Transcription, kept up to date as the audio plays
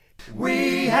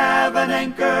We have an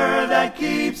anchor that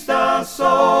keeps the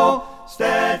soul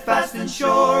steadfast and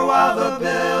sure while the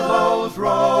billows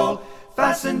roll.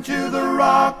 Fastened to the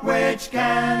rock which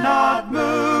cannot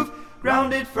move,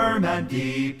 grounded firm and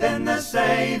deep in the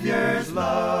Savior's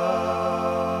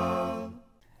love.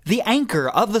 The Anchor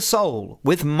of the Soul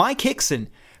with Mike Hickson,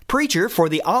 preacher for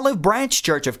the Olive Branch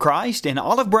Church of Christ in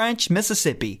Olive Branch,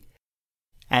 Mississippi.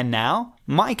 And now,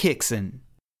 Mike Hickson.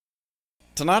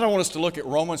 Tonight I want us to look at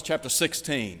Romans chapter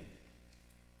 16.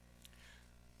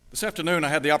 This afternoon I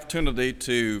had the opportunity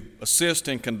to assist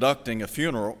in conducting a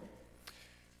funeral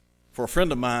for a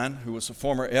friend of mine who was a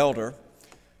former elder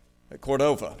at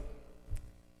Cordova.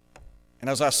 And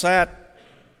as I sat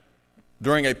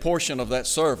during a portion of that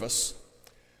service,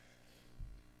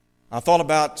 I thought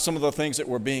about some of the things that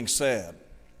were being said.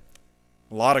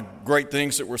 A lot of great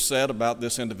things that were said about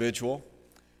this individual.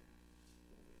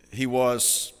 He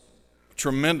was a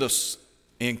tremendous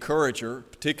encourager,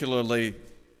 particularly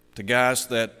to guys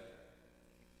that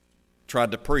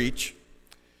tried to preach.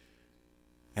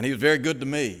 And he was very good to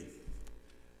me.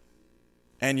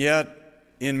 And yet,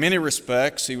 in many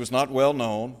respects, he was not well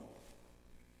known.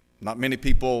 Not many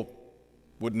people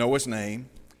would know his name.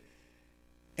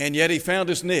 And yet he found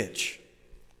his niche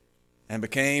and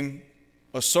became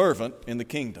a servant in the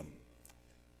kingdom.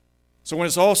 So when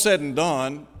it's all said and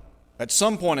done, at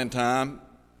some point in time,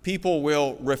 people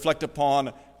will reflect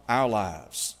upon our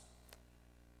lives.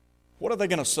 What are they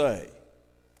going to say?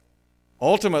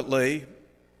 Ultimately,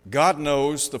 God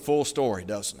knows the full story,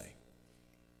 doesn't he?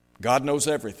 God knows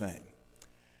everything.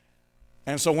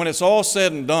 And so when it's all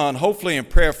said and done, hopefully and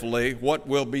prayerfully, what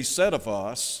will be said of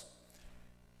us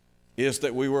is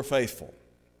that we were faithful.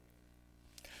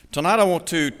 Tonight I want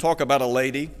to talk about a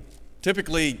lady.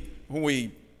 Typically, when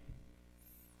we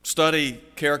study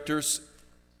characters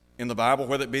in the Bible,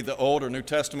 whether it be the Old or New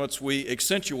Testaments, we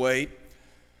accentuate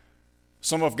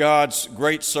some of God's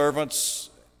great servants,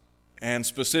 and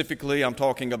specifically I'm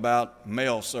talking about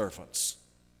male servants.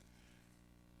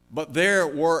 But there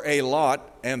were a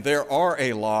lot, and there are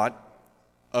a lot,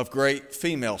 of great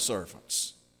female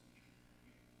servants.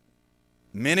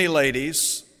 Many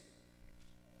ladies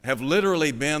have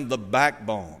literally been the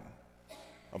backbone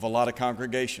of a lot of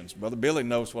congregations. Brother Billy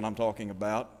knows what I'm talking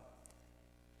about.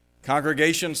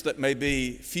 Congregations that may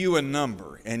be few in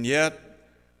number, and yet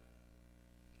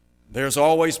there's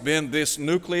always been this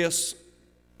nucleus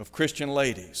of Christian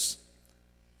ladies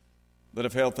that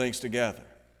have held things together.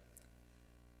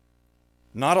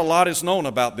 Not a lot is known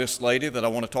about this lady that I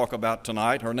want to talk about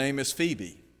tonight. Her name is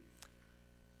Phoebe.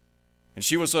 And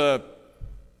she was a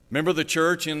member of the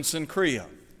church in Cenchrea.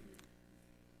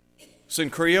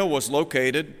 Cenchrea was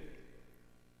located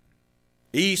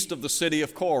east of the city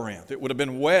of Corinth. It would have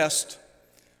been west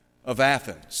of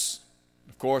Athens.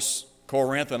 Of course,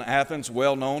 Corinth and Athens,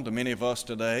 well known to many of us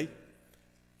today.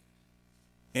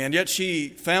 And yet she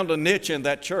found a niche in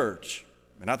that church,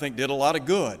 and I think did a lot of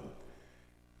good.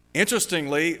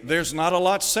 Interestingly, there's not a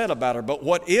lot said about her, but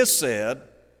what is said,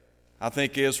 I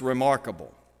think, is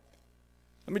remarkable.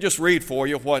 Let me just read for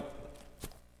you what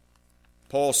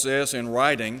Paul says in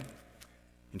writing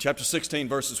in chapter 16,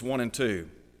 verses 1 and 2.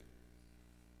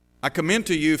 I commend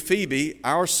to you Phoebe,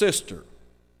 our sister,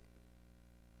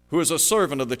 who is a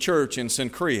servant of the church in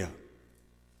Cenchrea,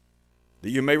 that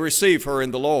you may receive her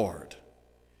in the Lord,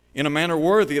 in a manner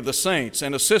worthy of the saints,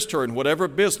 and assist her in whatever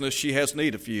business she has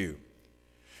need of you.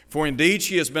 For indeed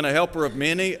she has been a helper of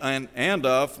many and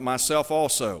of myself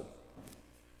also.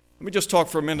 Let me just talk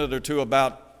for a minute or two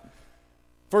about,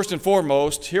 first and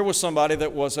foremost, here was somebody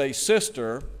that was a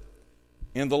sister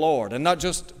in the Lord. And not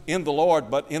just in the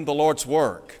Lord, but in the Lord's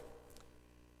work.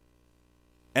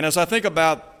 And as I think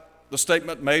about the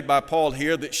statement made by Paul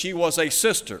here that she was a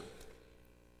sister,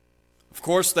 of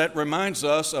course that reminds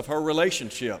us of her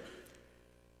relationship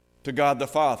to God the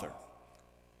Father.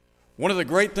 One of the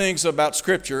great things about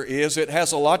Scripture is it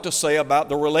has a lot to say about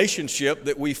the relationship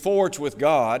that we forge with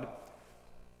God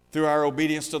through our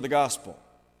obedience to the gospel.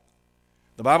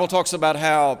 The Bible talks about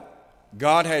how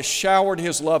God has showered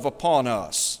His love upon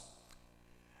us.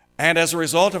 And as a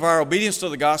result of our obedience to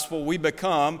the gospel, we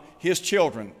become His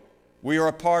children. We are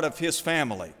a part of His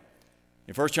family.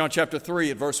 In 1 John chapter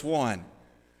 3 at verse 1,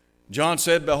 John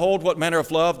said, "Behold, what manner of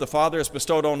love the Father has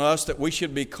bestowed on us, that we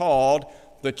should be called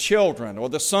the children or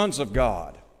the sons of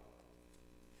God."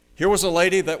 Here was a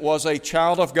lady that was a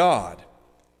child of God.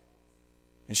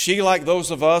 And she, like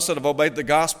those of us that have obeyed the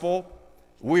gospel,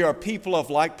 we are people of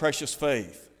like precious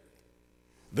faith.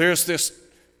 There's this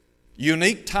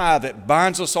unique tie that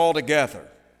binds us all together.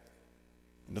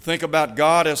 And to think about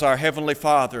God as our Heavenly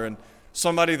Father and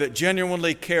somebody that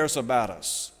genuinely cares about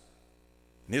us.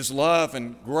 And His love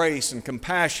and grace and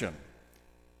compassion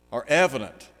are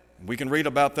evident. We can read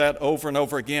about that over and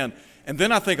over again. And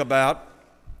then I think about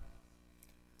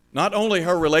not only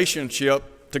her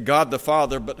relationship to God the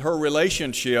Father, but her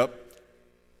relationship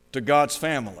to God's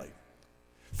family.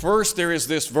 First, there is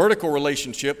this vertical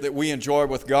relationship that we enjoy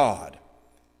with God.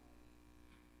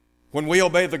 When we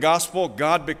obey the gospel,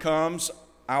 God becomes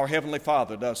our Heavenly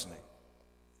Father, doesn't He?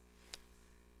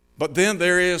 But then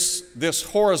there is this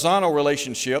horizontal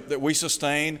relationship that we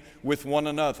sustain with one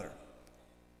another.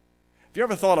 Have you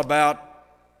ever thought about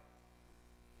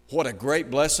what a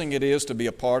great blessing it is to be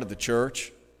a part of the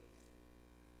church?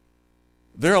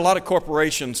 There are a lot of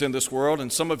corporations in this world,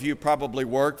 and some of you probably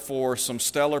work for some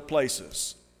stellar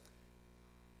places.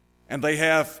 And they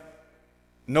have,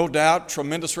 no doubt,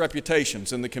 tremendous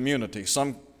reputations in the community.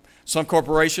 Some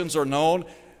corporations are known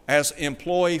as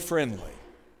employee-friendly.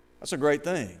 That's a great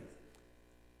thing.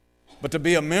 But to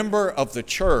be a member of the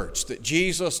church that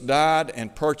Jesus died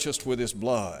and purchased with His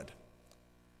blood,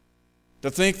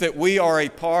 to think that we are a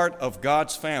part of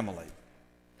God's family,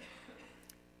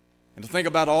 and to think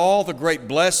about all the great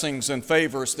blessings and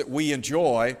favors that we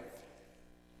enjoy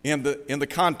in the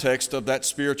context of that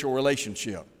spiritual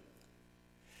relationship.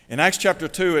 In Acts chapter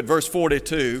 2 at verse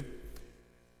 42,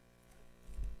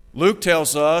 Luke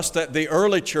tells us that the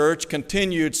early church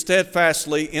continued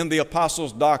steadfastly in the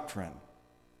apostles' doctrine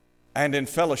and in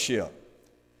fellowship,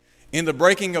 in the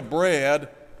breaking of bread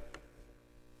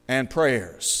and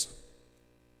prayers.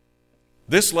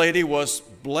 This lady was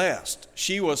blessed.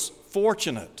 She was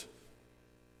fortunate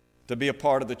to be a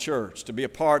part of the church, to be a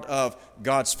part of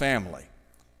God's family.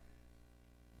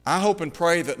 I hope and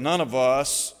pray that none of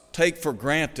us take for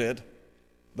granted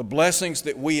the blessings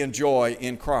that we enjoy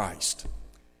in Christ.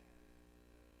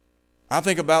 I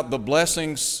think about the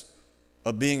blessings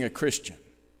of being a Christian.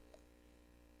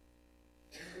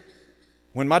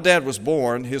 When my dad was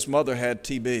born, his mother had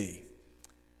TB.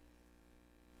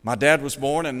 My dad was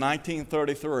born in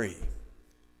 1933.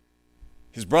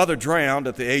 His brother drowned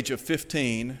at the age of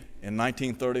 15 in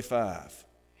 1935.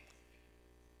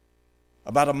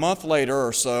 About a month later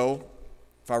or so,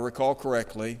 if I recall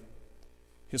correctly,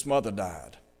 his mother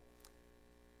died.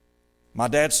 My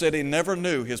dad said he never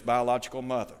knew his biological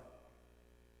mother.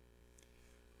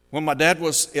 When my dad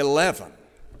was 11,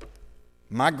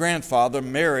 my grandfather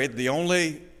married the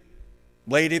only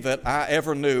lady that I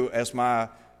ever knew as my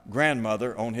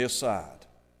grandmother on his side.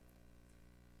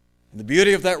 And the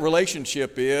beauty of that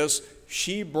relationship is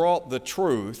she brought the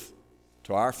truth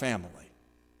to our family.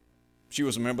 She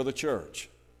was a member of the church.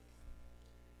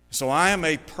 So I am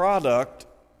a product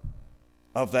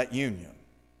of that union.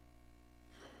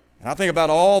 And I think about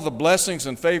all the blessings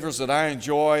and favors that I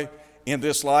enjoy in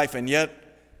this life, and yet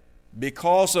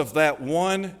because of that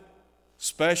one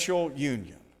special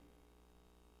union,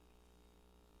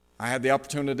 I had the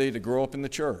opportunity to grow up in the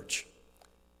church,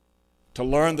 to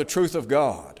learn the truth of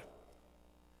God,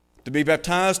 to be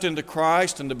baptized into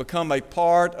Christ, and to become a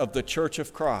part of the church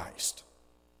of Christ,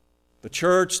 the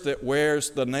church that wears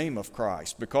the name of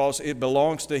Christ because it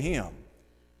belongs to Him.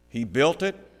 He built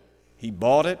it, He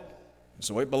bought it, and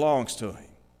so it belongs to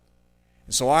Him.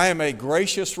 And so I am a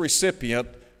gracious recipient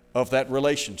of that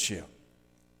relationship.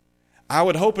 I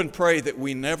would hope and pray that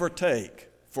we never take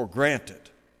for granted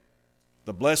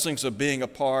the blessings of being a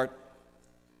part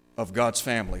of God's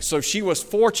family. So she was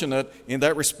fortunate in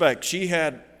that respect. She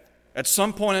had, at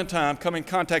some point in time, come in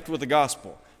contact with the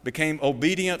gospel, became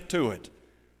obedient to it,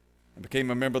 and became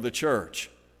a member of the church.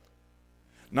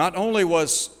 Not only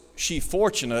was she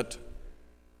fortunate,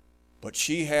 but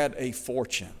she had a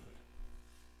fortune.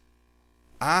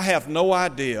 I have no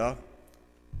idea,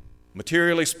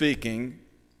 materially speaking,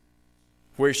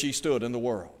 where she stood in the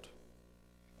world.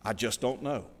 I just don't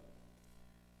know.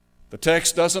 The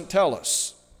text doesn't tell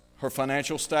us her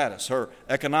financial status, her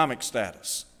economic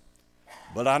status.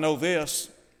 But I know this: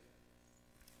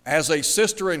 as a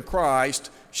sister in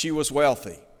Christ, she was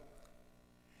wealthy.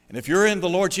 And if you're in the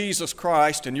Lord Jesus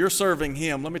Christ and you're serving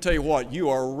Him, let me tell you what, you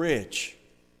are rich.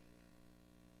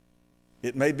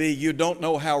 It may be you don't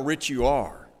know how rich you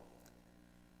are.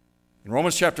 In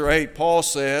Romans chapter 8, Paul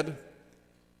said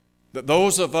that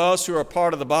those of us who are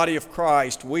part of the body of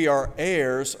Christ, we are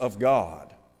heirs of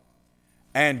God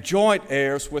and joint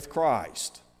heirs with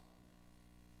Christ.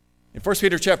 In 1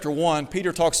 Peter chapter 1,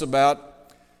 Peter talks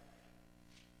about,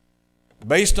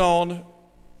 based on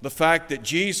the fact that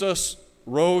Jesus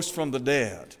rose from the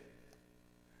dead,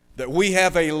 that we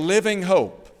have a living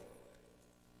hope.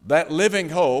 That living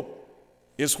hope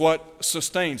is what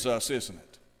sustains us, isn't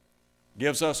it?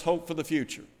 Gives us hope for the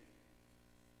future.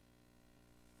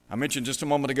 I mentioned just a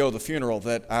moment ago the funeral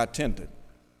that I attended.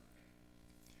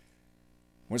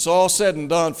 When it's all said and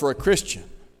done for a Christian,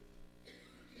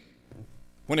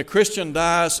 when a Christian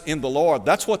dies in the Lord,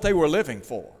 that's what they were living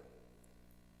for.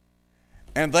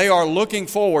 And they are looking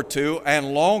forward to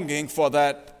and longing for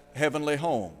that heavenly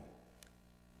home.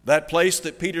 That place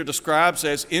that Peter describes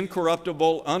as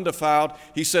incorruptible, undefiled.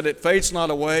 He said it fades not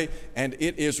away, and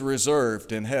it is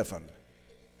reserved in heaven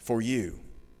for you.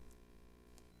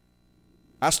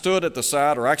 I stood at the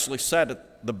side, or actually sat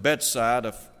at the bedside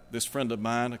of this friend of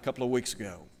mine a couple of weeks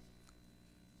ago.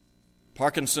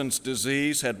 Parkinson's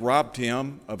disease had robbed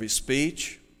him of his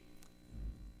speech,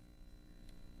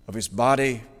 of his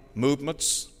body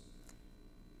movements.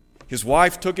 His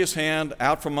wife took his hand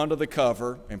out from under the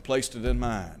cover and placed it in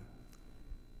mine.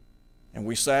 And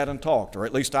we sat and talked, or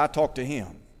at least I talked to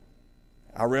him.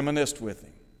 I reminisced with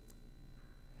him.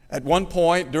 At one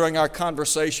point during our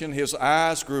conversation, his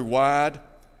eyes grew wide.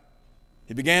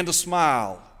 He began to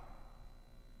smile.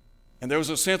 And there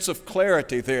was a sense of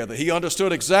clarity there that he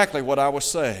understood exactly what I was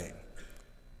saying.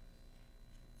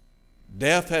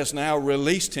 Death has now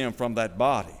released him from that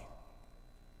body.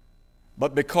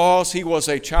 But because he was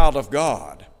a child of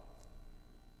God,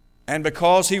 and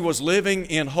because he was living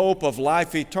in hope of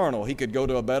life eternal, he could go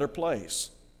to a better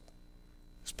place.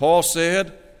 As Paul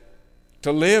said,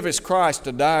 to live is Christ,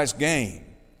 to die is gain.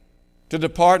 To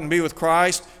depart and be with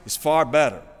Christ is far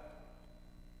better.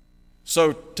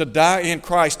 So to die in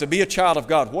Christ, to be a child of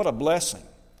God, what a blessing.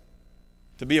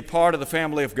 To be a part of the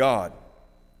family of God.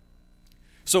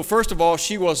 So first of all,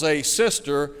 she was a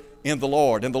sister in the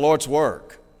Lord, in the Lord's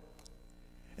work.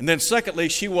 And then secondly,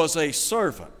 she was a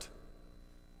servant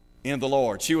in the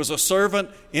Lord. She was a servant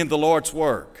in the Lord's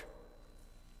work.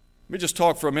 Let me just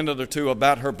talk for a minute or two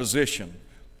about her position.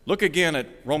 Look again at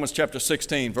Romans chapter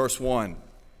 16, verse 1.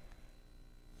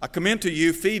 I commend to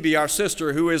you Phoebe, our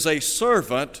sister, who is a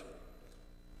servant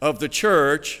of the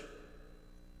church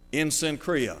in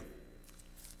Cenchrea.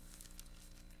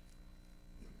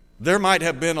 There might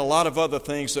have been a lot of other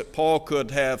things that Paul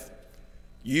could have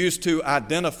used to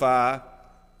identify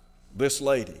this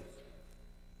lady.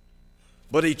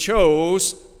 But he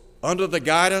chose, under the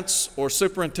guidance or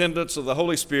superintendence of the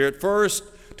Holy Spirit, first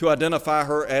to identify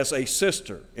her as a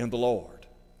sister in the Lord.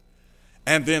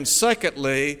 And then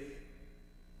secondly,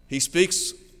 he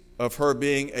speaks of her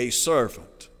being a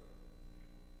servant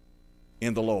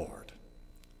in the Lord.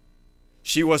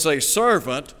 She was a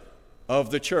servant of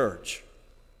the church.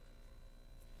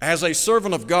 As a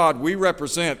servant of God, we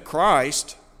represent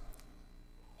Christ.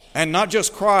 And not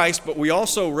just Christ, but we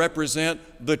also represent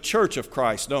the church of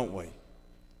Christ, don't we?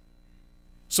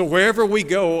 So wherever we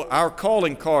go, our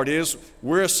calling card is,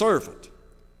 we're a servant.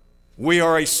 We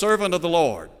are a servant of the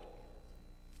Lord.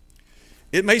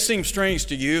 It may seem strange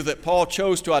to you that Paul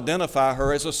chose to identify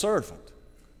her as a servant.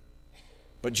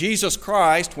 But Jesus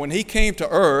Christ, when He came to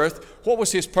earth, what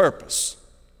was His purpose?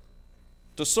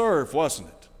 To serve, wasn't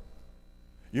it?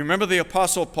 You remember the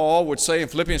Apostle Paul would say in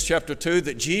Philippians chapter 2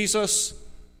 that Jesus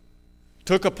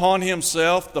took upon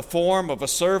Himself the form of a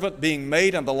servant, being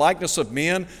made in the likeness of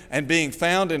men, and being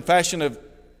found in fashion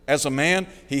as a man,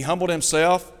 He humbled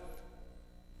Himself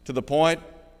to the point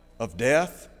of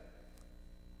death.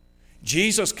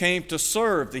 Jesus came to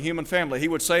serve the human family. He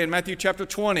would say in Matthew chapter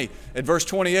 20, at verse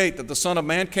 28, that the Son of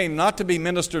Man came not to be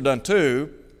ministered unto,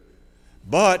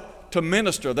 but to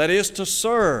minister, that is, to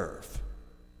serve,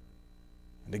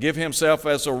 and to give Himself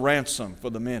as a ransom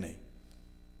for the many.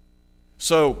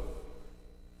 So,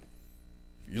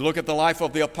 you look at the life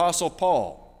of the Apostle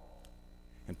Paul,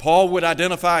 and Paul would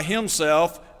identify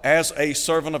himself as a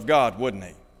servant of God, wouldn't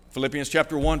he? Philippians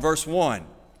chapter 1, verse 1.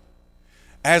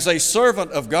 As a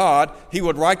servant of God, he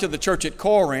would write to the church at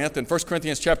Corinth in 1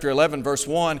 Corinthians chapter 11, verse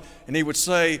 1, and he would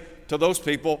say to those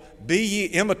people, "Be ye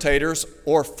imitators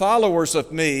or followers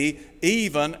of me,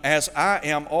 even as I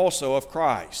am also of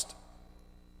Christ."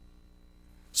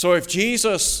 So if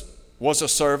Jesus was a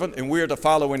servant and we are to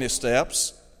follow in His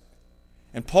steps,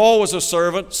 and Paul was a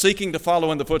servant seeking to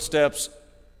follow in the footsteps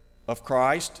of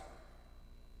Christ,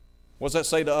 what does that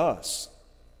say to us?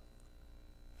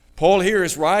 Paul here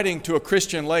is writing to a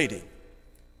Christian lady,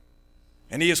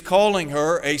 and he is calling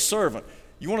her a servant.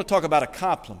 You want to talk about a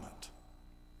compliment.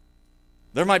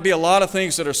 There might be a lot of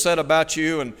things that are said about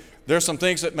you, and there's some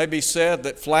things that may be said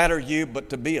that flatter you, but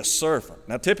to be a servant.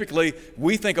 Now, typically,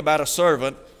 we think about a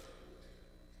servant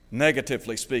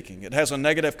negatively speaking. It has a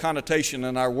negative connotation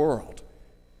in our world.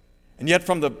 And yet,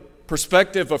 from the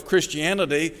perspective of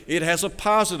Christianity, it has a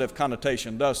positive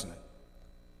connotation, doesn't it?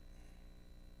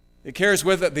 It carries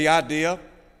with it the idea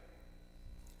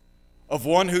of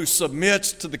one who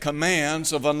submits to the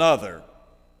commands of another.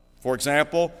 For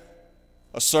example,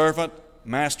 a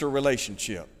servant-master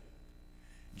relationship.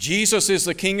 Jesus is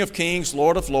the King of Kings,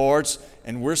 Lord of Lords,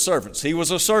 and we're servants. He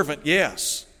was a servant,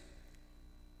 yes,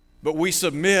 but we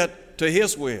submit to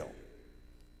His will.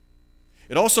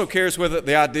 It also carries with it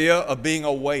the idea of being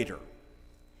a waiter.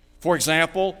 For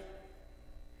example,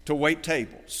 to wait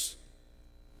tables,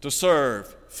 to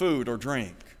serve food or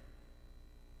drink.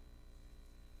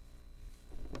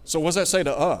 So what does that say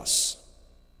to us?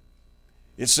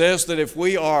 It says that if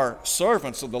we are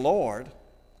servants of the Lord,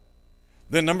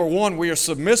 then number one, we are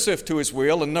submissive to His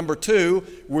will, and number two,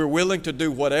 we're willing to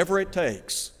do whatever it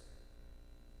takes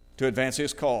to advance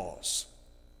His cause.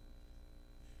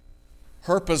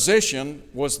 Her position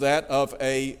was that of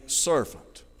a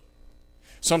servant.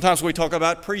 Sometimes we talk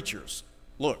about preachers.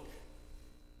 Look,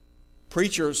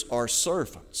 preachers are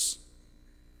servants.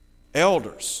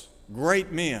 Elders,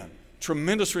 great men,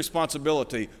 tremendous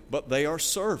responsibility, but they are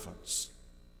servants.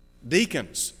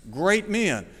 Deacons, great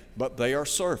men, but they are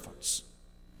servants.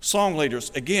 Song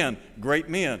leaders, again, great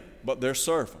men, but they're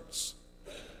servants.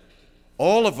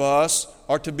 All of us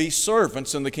are to be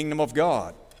servants in the kingdom of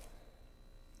God.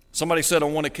 Somebody said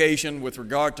on one occasion with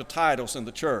regard to titles in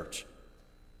the church,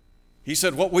 he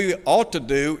said, what we ought to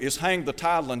do is hang the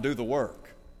title and do the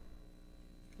work.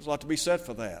 There's a lot to be said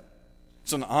for that.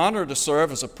 It's an honor to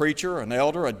serve as a preacher, an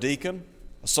elder, a deacon,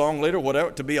 a song leader,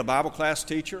 whatever, to be a Bible class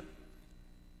teacher.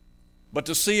 But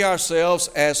to see ourselves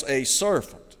as a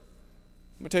servant.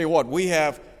 Let me tell you what, we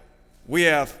have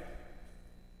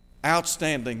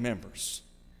outstanding members.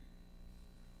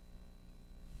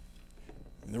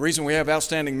 And the reason we have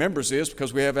outstanding members is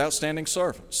because we have outstanding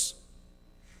servants.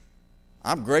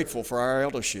 I'm grateful for our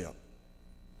eldership.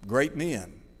 Great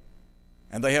men.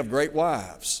 And they have great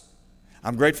wives.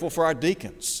 I'm grateful for our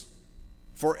deacons,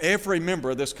 for every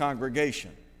member of this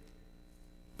congregation.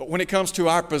 But when it comes to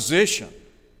our position,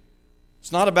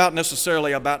 it's not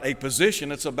necessarily about a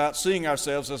position, it's about seeing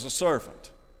ourselves as a servant.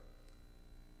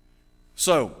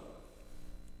 So,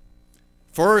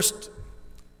 first,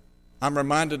 I'm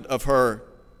reminded of her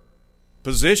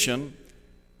position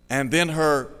and then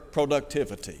her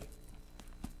productivity.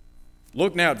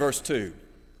 Look now at verse 2.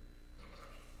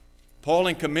 Paul,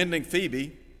 in commending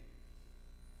Phoebe,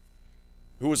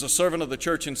 who was a servant of the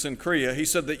church in Cenchrea, he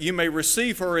said that you may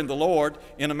receive her in the Lord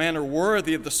in a manner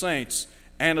worthy of the saints,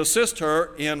 and assist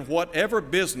her in whatever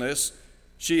business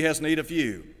she has need of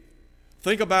you.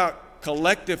 Think about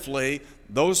collectively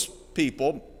those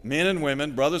people, men and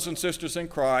women, brothers and sisters in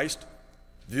Christ,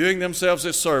 viewing themselves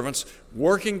as servants,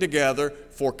 working together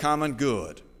for common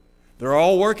good. They're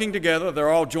all working together, they're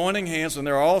all joining hands, and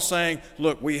they're all saying,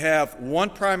 look, we have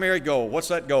one primary goal. What's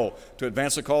that goal? To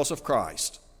advance the cause of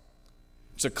Christ.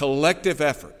 It's a collective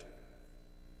effort.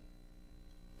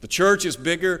 The church is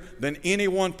bigger than any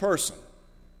one person.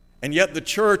 And yet the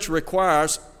church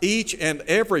requires each and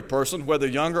every person, whether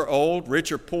young or old,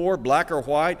 rich or poor, black or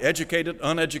white, educated,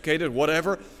 uneducated,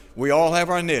 whatever, we all have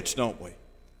our niche, don't we?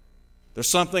 There's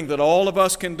something that all of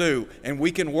us can do, and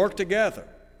we can work together.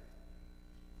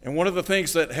 And one of the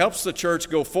things that helps the church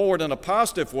go forward in a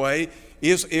positive way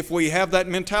is if we have that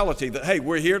mentality that, hey,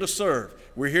 we're here to serve.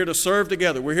 We're here to serve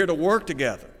together. We're here to work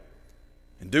together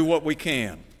and do what we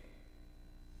can.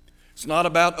 It's not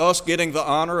about us getting the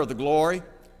honor or the glory.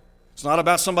 It's not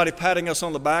about somebody patting us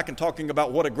on the back and talking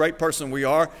about what a great person we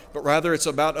are, but rather it's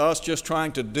about us just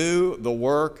trying to do the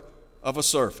work of a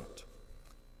servant.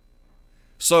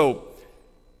 So,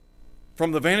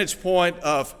 from the vantage point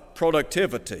of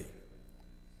productivity,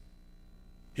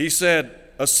 he said,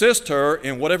 assist her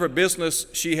in whatever business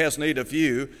she has need of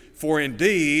you, for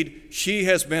indeed she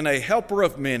has been a helper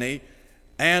of many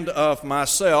and of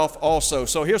myself also.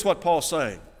 So here's what Paul's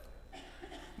saying.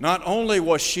 Not only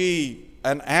was she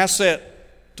an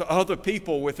asset to other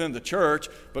people within the church,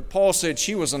 but Paul said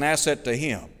she was an asset to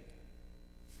him.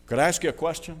 Could I ask you a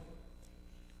question?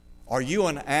 Are you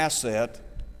an asset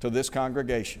to this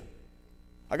congregation?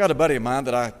 I got a buddy of mine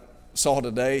that I saw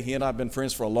today. He and I have been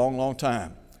friends for a long, long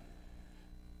time.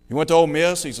 He went to Ole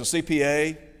Miss. He's a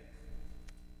CPA.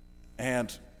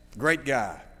 And great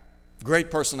guy.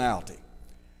 Great personality.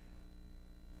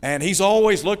 And he's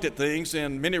always looked at things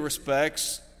in many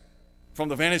respects from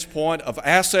the vantage point of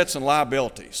assets and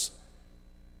liabilities.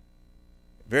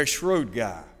 Very shrewd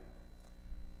guy.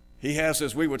 He has,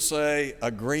 as we would say,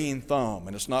 a green thumb,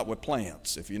 and it's not with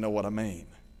plants, if you know what I mean.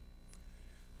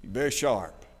 He's very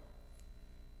sharp.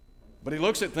 But he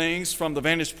looks at things from the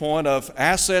vantage point of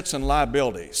assets and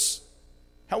liabilities.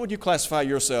 How would you classify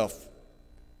yourself?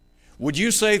 Would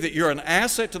you say that you're an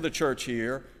asset to the church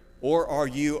here, or are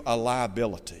you a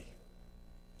liability?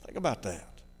 Think about that.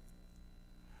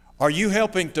 Are you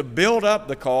helping to build up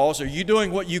the cause? Are you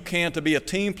doing what you can to be a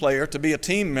team player, to be a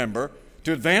team member,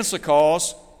 to advance the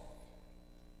cause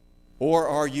Or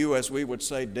are you, as we would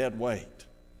say, dead weight?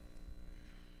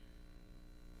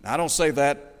 Now, I don't say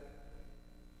that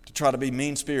to try to be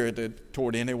mean-spirited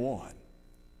toward anyone.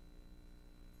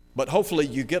 But hopefully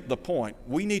you get the point.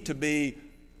 We need to be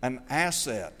an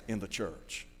asset in the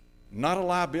church, not a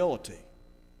liability.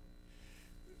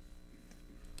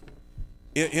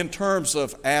 In terms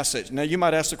of assets, now you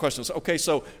might ask the question, okay,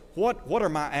 so what are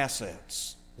my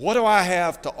assets? What do I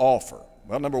have to offer?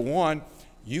 Well, number one,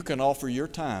 you can offer your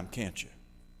time, can't you?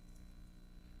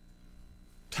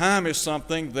 Time is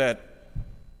something that,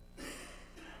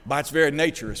 by its very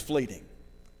nature, is fleeting.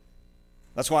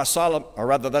 That's why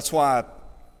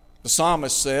the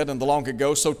psalmist said in the long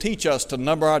ago, so teach us to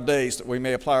number our days that we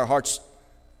may apply our hearts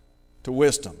to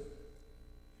wisdom.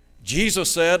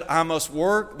 Jesus said, I must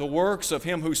work the works of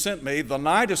him who sent me. The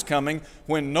night is coming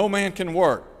when no man can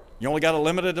work. You only got a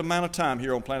limited amount of time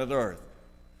here on planet Earth.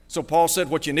 So Paul said,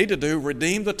 what you need to do,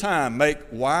 redeem the time. Make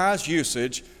wise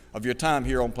usage of your time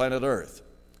here on planet Earth.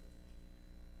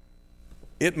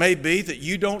 It may be that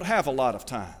you don't have a lot of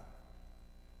time,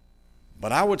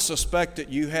 but I would suspect that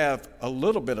you have a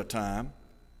little bit of time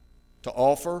to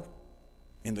offer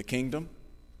in the kingdom.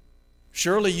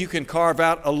 Surely you can carve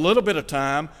out a little bit of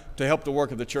time to help the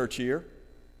work of the church here.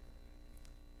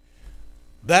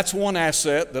 That's one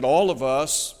asset that all of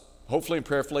us, hopefully and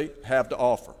prayerfully, have to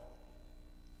offer.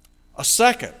 A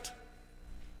second,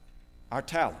 our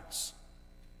talents.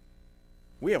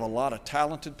 We have a lot of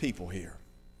talented people here.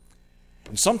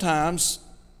 And sometimes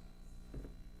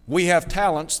we have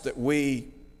talents that we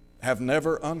have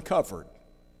never uncovered.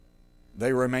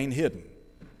 They remain hidden.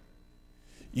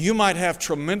 You might have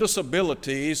tremendous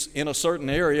abilities in a certain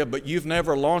area, but you've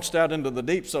never launched out into the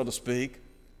deep, so to speak,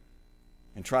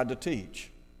 and tried to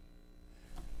teach.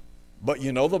 But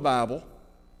you know the Bible.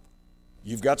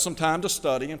 You've got some time to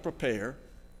study and prepare,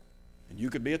 and you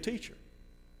could be a teacher.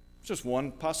 It's just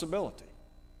one possibility.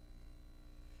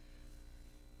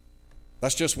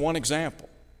 That's just one example.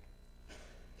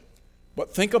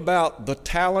 But think about the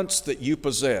talents that you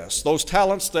possess, those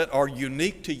talents that are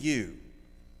unique to you.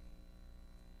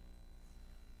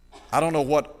 I don't know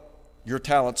what your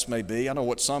talents may be. I know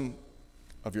what some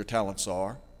of your talents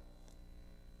are.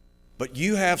 But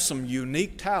you have some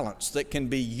unique talents that can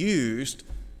be used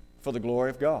for the glory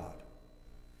of God.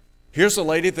 Here's a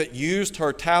lady that used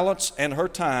her talents and her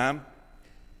time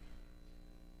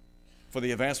for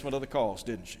the advancement of the cause,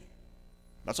 didn't she?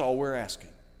 That's all we're asking.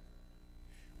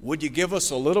 Would you give us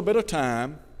a little bit of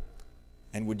time,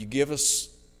 and would you give us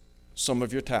some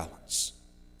of your talents?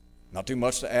 Not too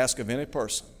much to ask of any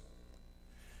person.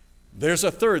 There's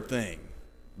a third thing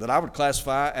that I would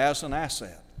classify as an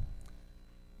asset.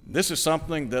 This is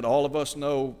something that all of us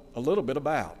know a little bit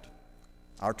about,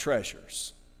 our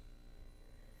treasures.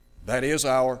 That is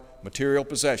our material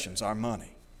possessions, our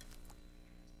money.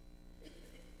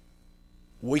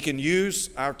 We can use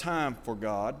our time for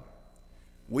God.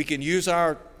 We can use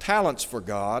our talents for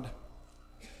God,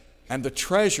 and the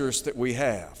treasures that we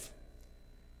have.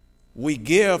 We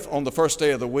give on the first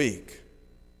day of the week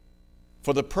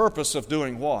for the purpose of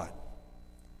doing what?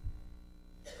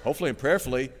 Hopefully and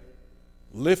prayerfully,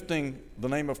 lifting the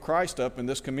name of Christ up in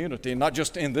this community, and not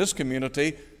just in this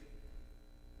community,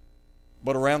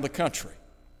 but around the country.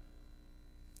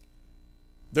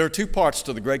 There are two parts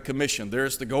to the Great Commission.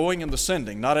 There's the going and the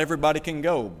sending. Not everybody can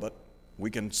go, but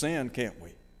we can send, can't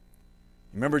we?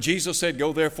 Remember, Jesus said,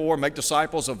 go therefore, make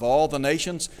disciples of all the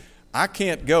nations. I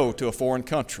can't go to a foreign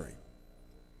country.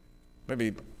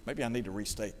 Maybe I need to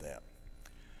restate that.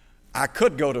 I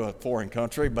could go to a foreign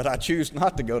country, but I choose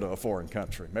not to go to a foreign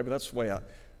country. Maybe that's the way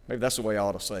I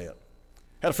ought to say it.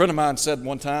 I had a friend of mine said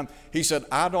one time, he said,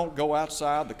 I don't go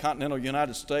outside the continental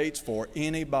United States for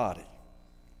anybody.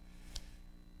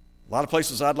 A lot of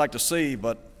places I'd like to see,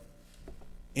 but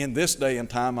in this day and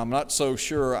time, I'm not so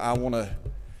sure I want to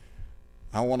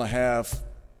have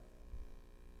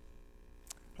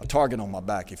a target on my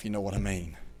back, if you know what I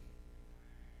mean.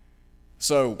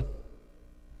 So,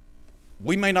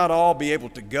 we may not all be able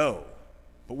to go,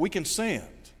 but we can send.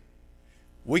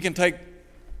 We can take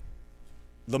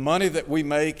the money that we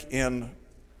make in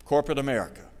corporate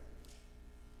America,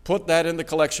 put that in the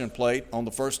collection plate on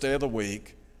the first day of the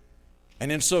week,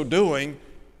 and in so doing,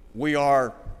 we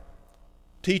are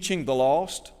teaching the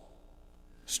lost,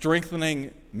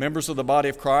 strengthening members of the body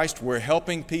of Christ. We're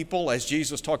helping people, as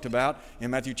Jesus talked about in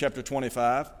Matthew chapter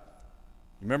 25.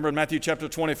 Remember in Matthew chapter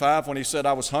 25 when he said,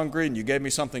 I was hungry and you gave me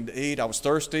something to eat. I was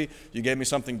thirsty, you gave me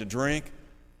something to drink.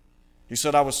 He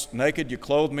said, I was naked, you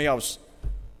clothed me. I was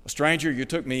a stranger, you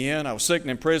took me in. I was sick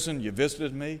and in prison, you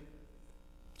visited me.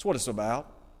 That's what it's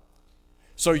about.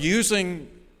 So using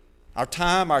our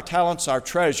time, our talents, our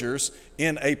treasures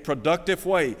in a productive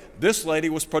way. This lady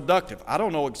was productive. I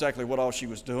don't know exactly what all she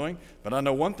was doing, but I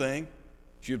know one thing.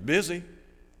 She was busy.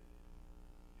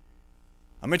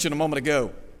 I mentioned a moment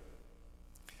ago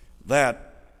that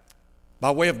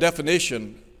by way of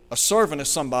definition, a servant is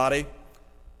somebody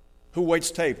who waits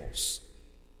tables.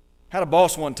 Had a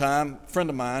boss one time, a friend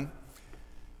of mine.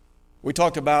 We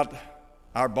talked about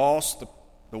our boss,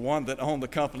 the one that owned the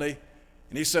company,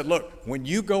 and he said, look, when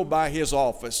you go by his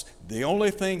office, the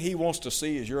only thing he wants to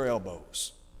see is your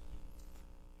elbows.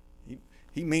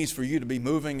 He means for you to be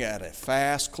moving at a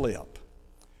fast clip.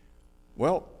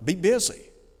 Well, be busy.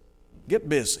 Get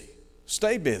busy.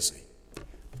 Stay busy.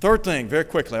 Third thing, very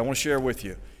quickly, I want to share with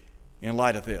you in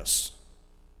light of this.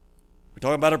 We're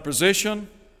talking about her position,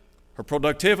 her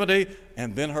productivity,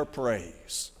 and then her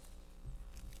praise.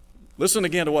 Listen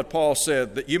again to what Paul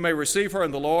said, that you may receive her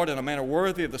in the Lord in a manner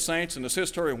worthy of the saints, and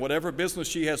assist her in whatever business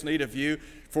she has need of you,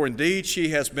 for indeed she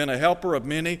has been a helper of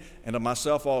many, and of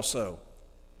myself also.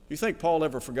 You think Paul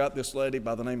ever forgot this lady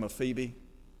by the name of Phoebe?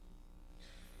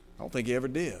 I don't think he ever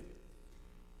did.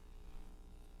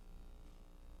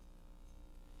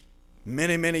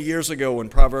 Many, many years ago in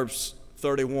Proverbs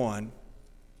 31,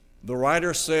 the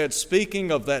writer said, speaking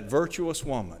of that virtuous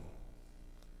woman,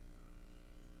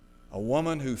 a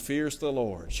woman who fears the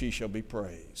Lord, she shall be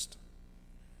praised.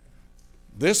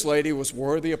 This lady was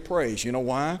worthy of praise. You know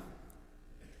why?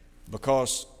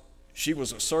 Because she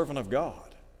was a servant of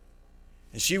God.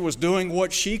 And she was doing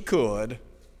what she could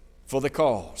for the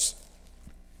cause.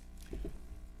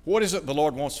 What is it the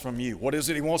Lord wants from you? What is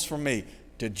it He wants from me?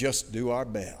 To just do our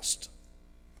best.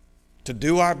 To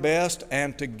do our best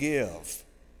and to give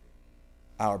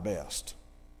our best.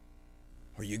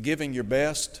 Are you giving your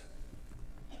best?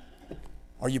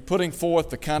 Are you putting forth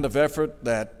the kind of effort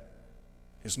that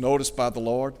is noticed by the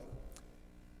Lord?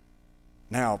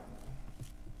 Now,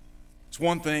 it's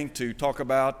one thing to talk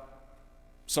about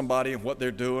somebody and what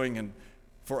they're doing and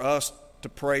for us to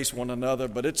praise one another,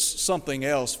 but it's something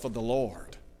else for the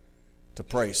Lord to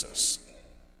praise us.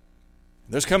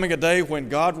 There's coming a day when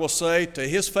God will say to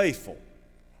His faithful,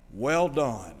 well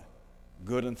done,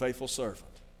 good and faithful servant.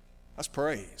 That's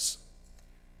praise.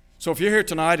 So if you're here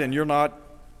tonight and you're not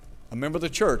a member of the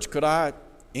church, could I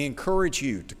encourage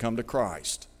you to come to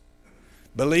Christ,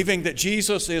 believing that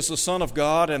Jesus is the Son of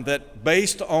God and that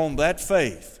based on that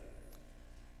faith,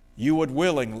 you would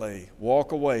willingly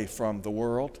walk away from the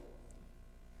world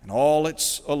and all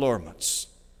its allurements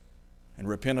and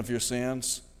repent of your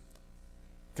sins,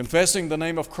 confessing the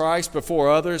name of Christ before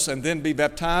others, and then be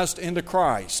baptized into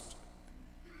Christ.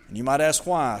 And you might ask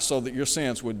why, so that your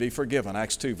sins would be forgiven.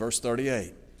 Acts 2, verse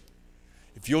 38.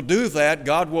 If you'll do that,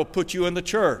 God will put you in the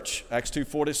church. Acts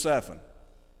 2:47.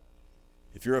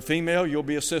 If you're a female, you'll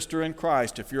be a sister in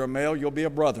Christ. If you're a male, you'll be a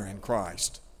brother in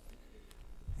Christ.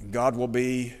 And God will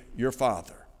be your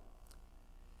father.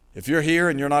 If you're here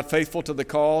and you're not faithful to the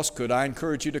cause, could I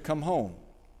encourage you to come home?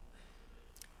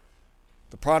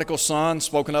 The prodigal son,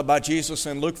 spoken of by Jesus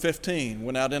in Luke 15,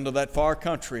 went out into that far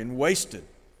country and wasted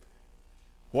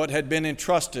what had been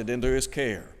entrusted into his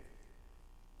care.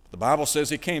 The Bible says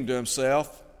he came to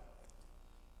himself,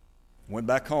 went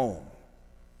back home,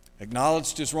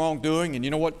 acknowledged his wrongdoing, and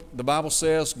you know what the Bible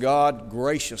says? God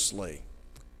graciously,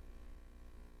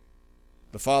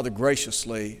 the Father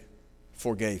graciously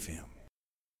forgave him.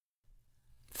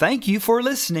 Thank you for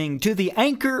listening to The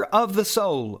Anchor of the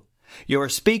Soul. Your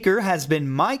speaker has been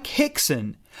Mike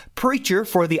Hickson, preacher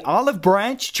for the Olive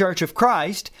Branch Church of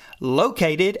Christ,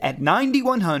 located at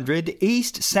 9100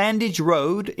 East Sandage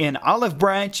Road in Olive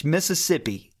Branch,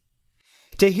 Mississippi.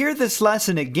 To hear this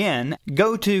lesson again,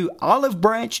 go to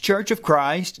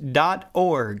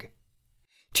olivebranchchurchofchrist.org.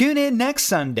 Tune in next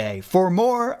Sunday for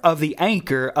more of The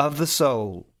Anchor of the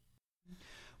Soul.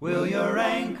 Will your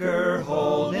anchor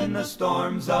hold in the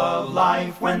storms of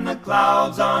life, when the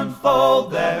clouds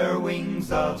unfold their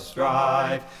wings of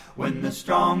strife? When the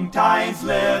strong tides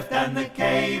lift and the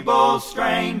cables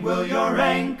strain, will your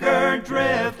anchor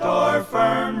drift or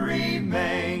firm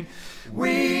remain?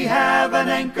 We have an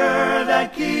anchor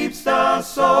that keeps the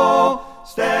soul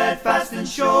steadfast and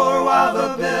sure while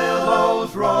the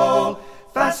billows roll,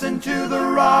 fastened to the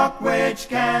rock which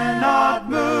cannot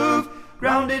move,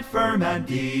 grounded firm and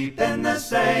deep in the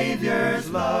Savior's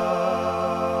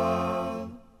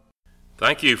love.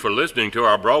 Thank you for listening to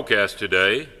our broadcast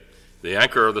today. The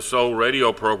Anchor of the Soul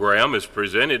radio program is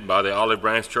presented by the Olive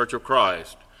Branch Church of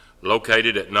Christ,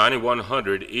 located at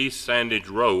 9100 East Sandage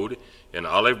Road in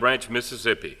Olive Branch,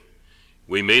 Mississippi.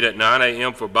 We meet at 9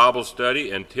 a.m. for Bible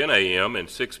study and 10 a.m. and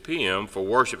 6 p.m. for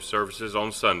worship services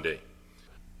on Sunday.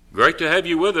 Great to have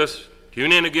you with us.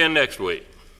 Tune in again next week.